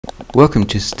Welcome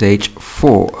to stage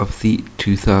 4 of the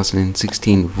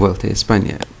 2016 Vuelta a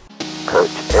Espana.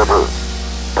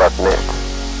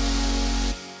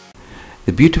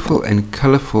 The beautiful and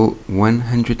colorful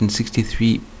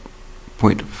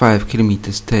 163.5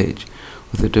 kilometer stage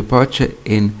with a departure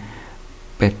in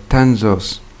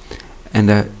Betanzos and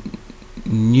a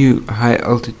new high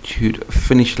altitude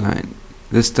finish line,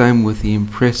 this time with the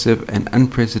impressive and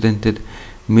unprecedented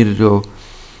Mirador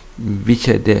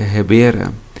Villa de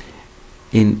Ribera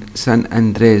in San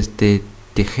Andrés de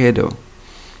Tejedo,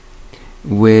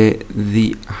 where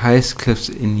the highest cliffs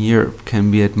in Europe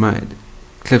can be admired,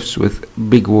 cliffs with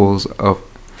big walls of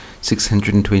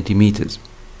 620 meters.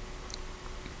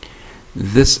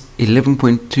 This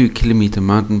 11.2 kilometer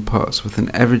mountain pass with an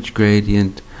average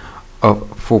gradient of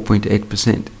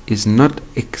 4.8% is not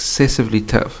excessively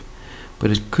tough,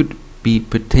 but it could be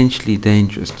potentially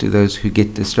dangerous to those who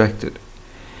get distracted.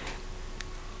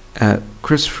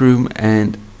 Chris Froome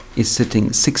is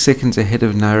sitting 6 seconds ahead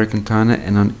of Nairo Quintana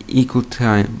and on equal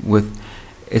time with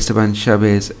Esteban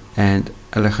Chavez and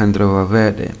Alejandro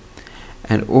Valverde,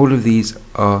 and all of these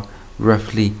are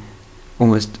roughly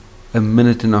almost a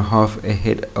minute and a half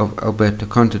ahead of Alberto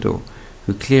Contador,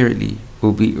 who clearly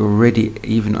will be already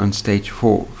even on stage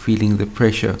 4 feeling the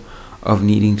pressure of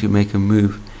needing to make a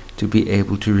move to be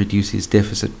able to reduce his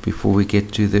deficit before we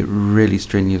get to the really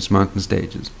strenuous mountain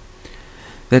stages.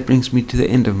 That brings me to the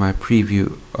end of my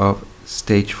preview of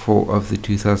stage 4 of the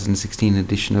 2016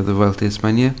 edition of the Vuelta a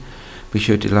Espana. Be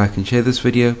sure to like and share this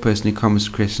video, post any comments,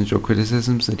 questions or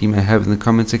criticisms that you may have in the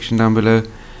comment section down below.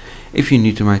 If you're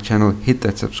new to my channel, hit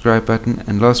that subscribe button,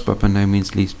 and last but by no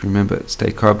means least, remember,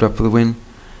 stay carved up for the win.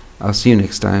 I'll see you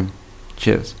next time.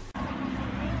 Cheers.